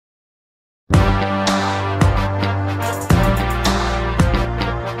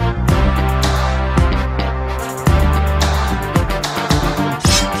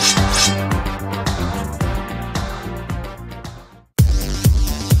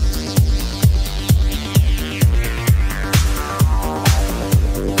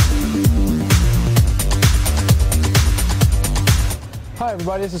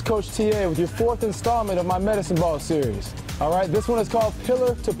everybody, this is Coach TA with your 4th installment of my Medicine Ball series. All right, this one is called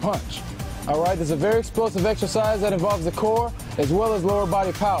Pillar to Punch. All right, this is a very explosive exercise that involves the core as well as lower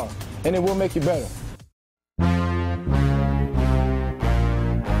body power, and it will make you better.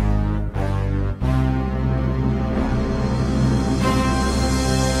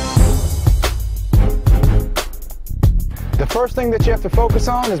 The first thing that you have to focus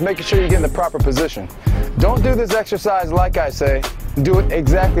on is making sure you get in the proper position. Don't do this exercise like I say, do it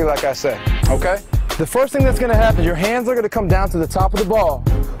exactly like I say, okay? The first thing that's gonna happen is your hands are gonna come down to the top of the ball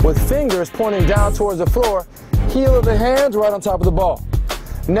with fingers pointing down towards the floor, heel of the hands right on top of the ball.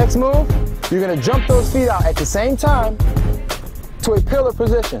 Next move, you're gonna jump those feet out at the same time to a pillar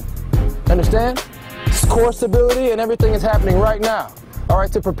position. Understand? Core stability and everything is happening right now, all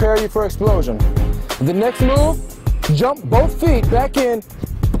right, to prepare you for explosion. The next move, jump both feet back in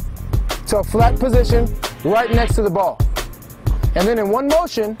to a flat position right next to the ball. And then in one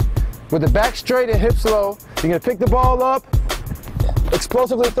motion, with the back straight and hips low, you're gonna pick the ball up,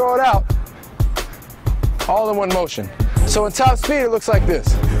 explosively throw it out, all in one motion. So in top speed, it looks like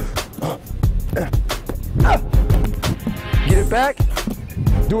this. Get it back,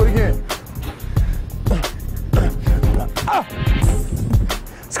 do it again.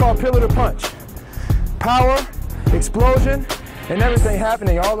 It's called pillar to punch. Power, explosion, and everything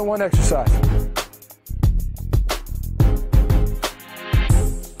happening all in one exercise.